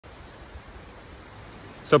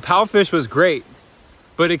So Palfish was great,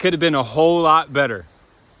 but it could have been a whole lot better.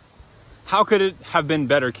 How could it have been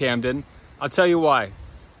better, Camden? I'll tell you why.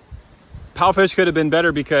 Palfish could have been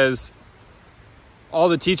better because all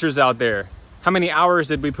the teachers out there, how many hours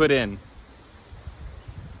did we put in?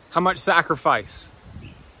 How much sacrifice?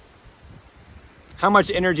 How much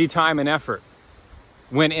energy, time, and effort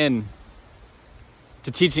went in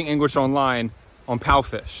to teaching English online on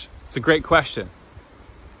Palfish? It's a great question.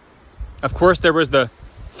 Of course, there was the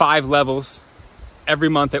 5 levels every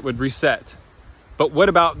month that would reset. But what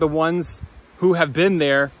about the ones who have been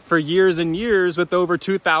there for years and years with over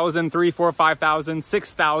 2,000, 3,000, 4,000, 5,000,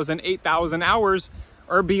 6,000, 8,000 hours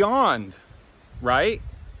or beyond, right?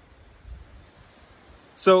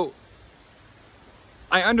 So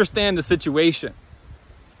I understand the situation.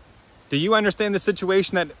 Do you understand the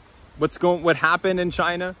situation that what happened in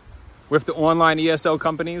China with the online ESL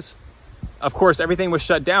companies? Of course, everything was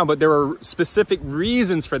shut down, but there were specific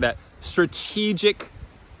reasons for that. Strategic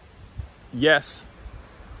reasons.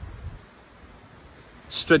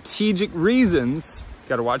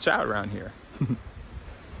 Got to watch out around here.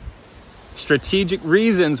 Strategic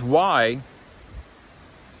reasons why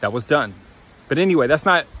that was done. But anyway, that's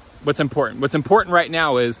not what's important. What's important right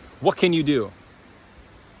now is, what can you do?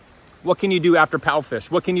 What can you do after Palfish?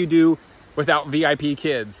 What can you do without VIP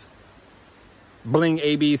Kids? Bling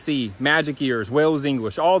ABC, Magic Ears, Wales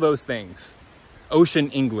English, all those things. Ocean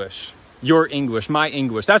English, your English, my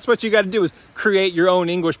English. That's what you got to do, is create your own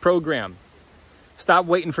English program. Stop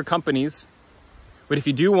waiting for companies. But if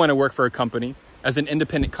you do want to work for a company as an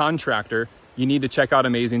independent contractor, you need to check out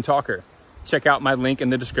Amazing Talker. Check out my link in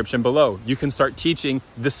the description below. You can start teaching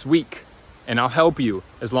this week and I'll help you.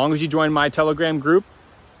 As long as you join my Telegram group,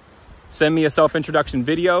 send me a self-introduction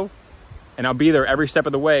video and I'll be there every step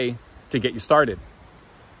of the way to get you started.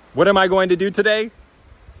 What am I going to do today?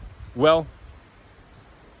 Well,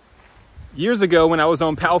 years ago when I was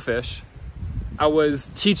on Palfish, I was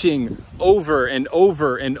teaching over and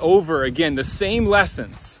over and over again the same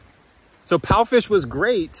lessons. So Palfish was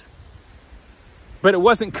great, but it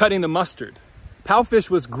wasn't cutting the mustard. Palfish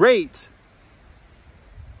was great,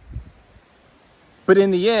 but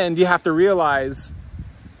in the end, you have to realize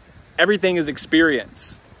everything is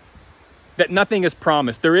experience. That nothing is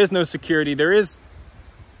promised. There is no security. There is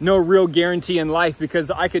no real guarantee in life, because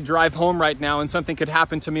I could drive home right now and something could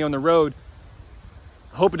happen to me on the road.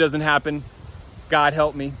 Hope it doesn't happen. God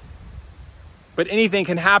help me. But anything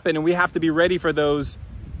can happen, and we have to be ready for those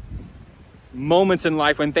moments in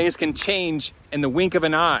life when things can change in the wink of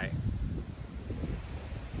an eye.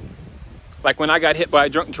 Like when I got hit by a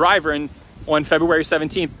drunk driver on February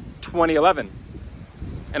 17th, 2011.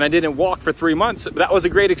 And I didn't walk for 3 months. That was a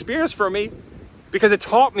great experience for me because it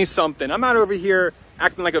taught me something. I'm not over here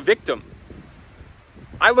acting like a victim.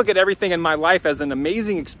 I look at everything in my life as an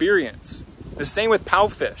amazing experience. The same with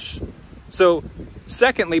Palfish. So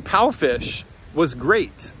secondly, Palfish was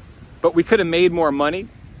great, but we could have made more money.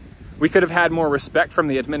 We could have had more respect from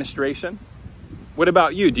the administration. What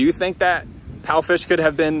about you? Do you think that Palfish could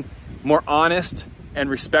have been more honest and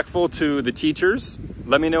respectful to the teachers?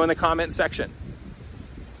 Let me know in the comment section.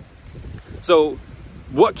 So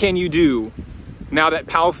what can you do now that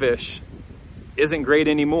Palfish isn't great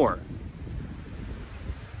anymore?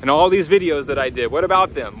 And all these videos that I did, what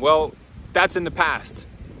about them? Well, that's in the past.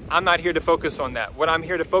 I'm not here to focus on that. What I'm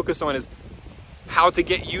here to focus on is how to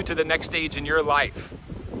get you to the next stage in your life.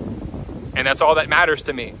 And that's all that matters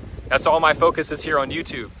to me. That's all my focus is here on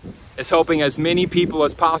YouTube, is helping as many people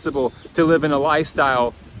as possible to live in a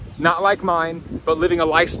lifestyle, not like mine, but living a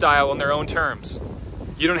lifestyle on their own terms.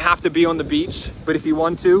 You don't have to be on the beach, but if you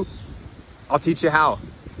want to, I'll teach you how.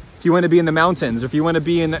 If you want to be in the mountains, or if you want to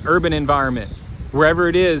be in the urban environment, wherever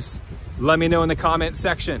it is, let me know in the comment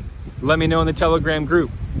section. Let me know in the Telegram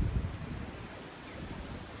group.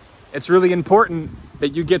 It's really important that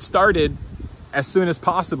you get started as soon as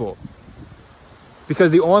possible,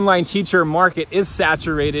 because the online teacher market is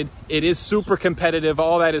saturated. It is super competitive.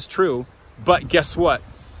 All that is true. But guess what?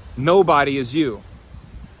 Nobody is you.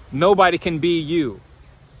 Nobody can be you.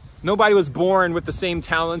 Nobody was born with the same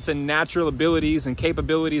talents and natural abilities and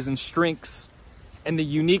capabilities and strengths and the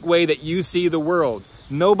unique way that you see the world.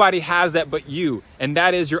 Nobody has that but you, and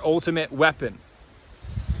that is your ultimate weapon.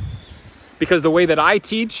 Because the way that I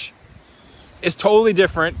teach is totally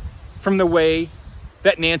different from the way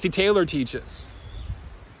that Nancy Taylor teaches.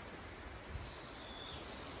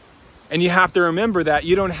 And you have to remember that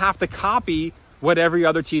you don't have to copy what every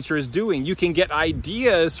other teacher is doing. You can get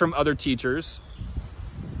ideas from other teachers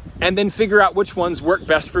and then figure out which ones work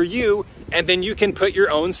best for you, and then you can put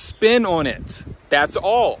your own spin on it. That's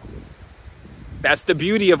all. That's the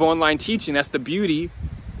beauty of online teaching. That's the beauty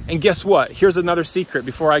And guess what? Here's another secret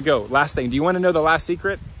before I go. Last thing. Do you want to know the last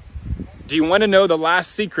secret? Do you want to know the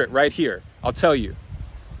last secret right here? I'll tell you.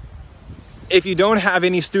 If you don't have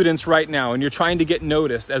any students right now and you're trying to get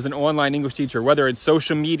noticed as an online English teacher, whether it's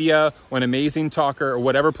social media or an amazing talker or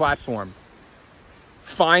whatever platform,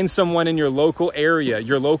 find someone in your local area,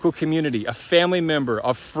 your local community, a family member,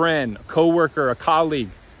 a friend, a coworker, a colleague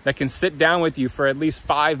that can sit down with you for at least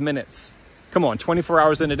 5 minutes. Come on, 24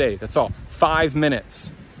 hours in a day, that's all. 5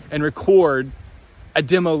 minutes, and record a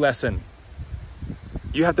demo lesson.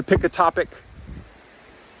 You have to pick a topic.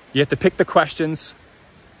 You have to pick the questions.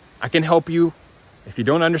 I can help you. If you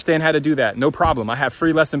don't understand how to do that, no problem. I have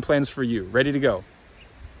free lesson plans for you, ready to go.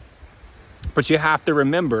 But you have to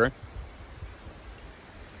remember,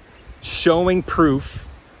 showing proof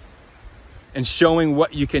and showing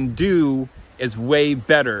what you can do is way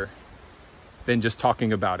better than just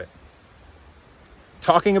talking about it.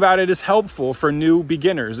 Talking about it is helpful for new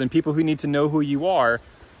beginners and people who need to know who you are.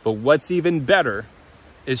 But what's even better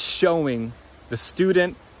is showing the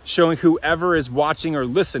student, showing whoever is watching or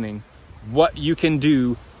listening, what you can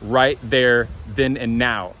do right there, then and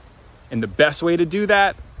now. And the best way to do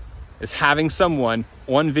that is having someone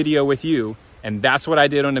on video with you. And that's what I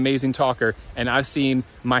did on Amazing Talker. And I've seen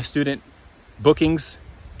my student bookings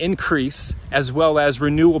increase as well as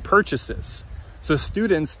renewal purchases. So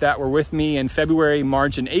students that were with me in February,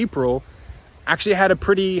 March, and April actually had a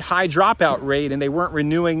pretty high dropout rate, and they weren't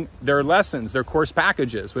renewing their lessons, their course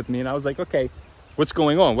packages with me. And I was like, okay, what's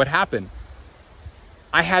going on? What happened?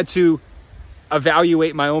 I had to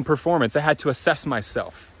evaluate my own performance. I had to assess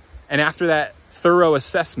myself. And after that thorough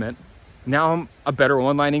assessment, now I'm a better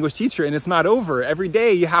online English teacher, and it's not over. Every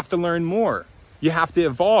day you have to learn more. You have to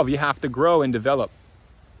evolve. You have to grow and develop.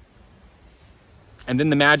 And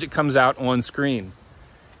then the magic comes out on screen.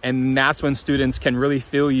 And that's when students can really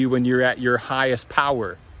feel you when you're at your highest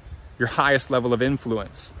power, your highest level of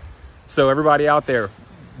influence. So everybody out there,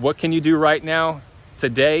 what can you do right now?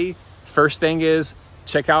 Today, first thing is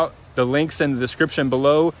check out the links in the description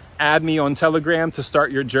below. Add me on Telegram to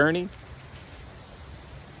start your journey.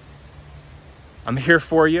 I'm here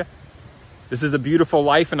for you. This is a beautiful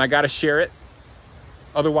life, and I got to share it.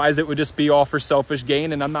 Otherwise, it would just be all for selfish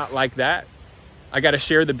gain, and I'm not like that. I got to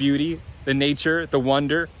share the beauty, the nature, the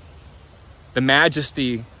wonder, the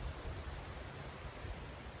majesty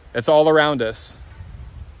that's all around us.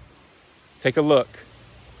 Take a look.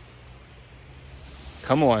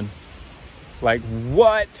 Come on. Like,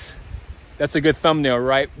 what? That's a good thumbnail,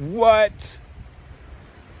 right? What?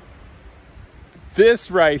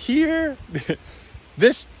 This right here?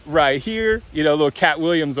 This right here? You know, a little Cat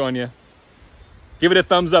Williams on you. Give it a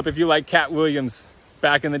thumbs up if you like Cat Williams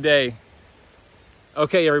back in the day.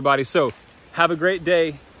 Okay, everybody, so have a great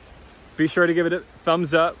day. Be sure to give it a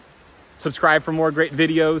thumbs up. Subscribe for more great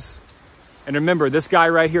videos. And remember, this guy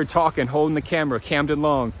right here talking, holding the camera, Camden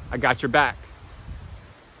Long, I got your back.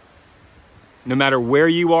 No matter where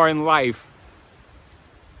you are in life,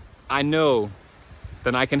 I know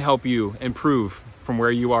that I can help you improve from where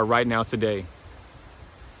you are right now today.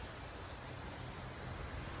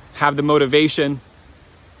 Have the motivation,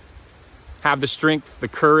 have the strength, the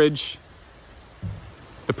courage,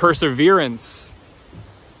 the perseverance.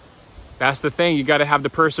 That's the thing. You got to have the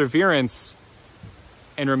perseverance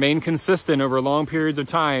and remain consistent over long periods of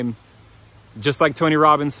time. Just like Tony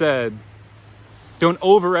Robbins said, don't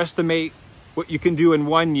overestimate what you can do in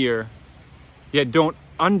 1 year, yet don't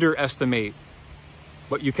underestimate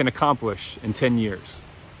what you can accomplish in 10 years.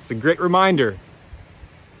 It's a great reminder.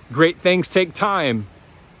 Great things take time.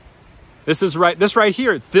 This right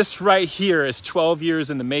here is 12 years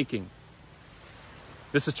in the making.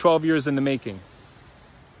 This is 12 years in the making.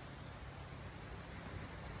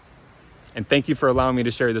 And thank you for allowing me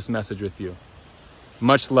to share this message with you.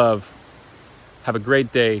 Much love. Have a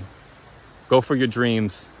great day. Go for your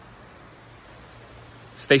dreams.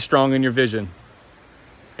 Stay strong in your vision.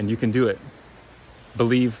 And you can do it.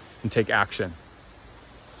 Believe and take action.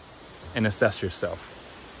 And assess yourself.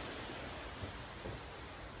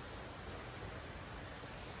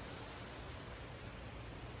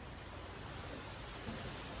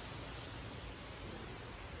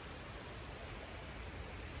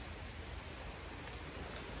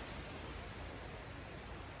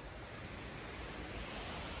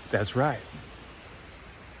 That's right.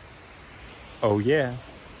 Oh yeah.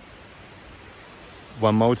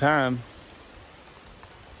 One more time.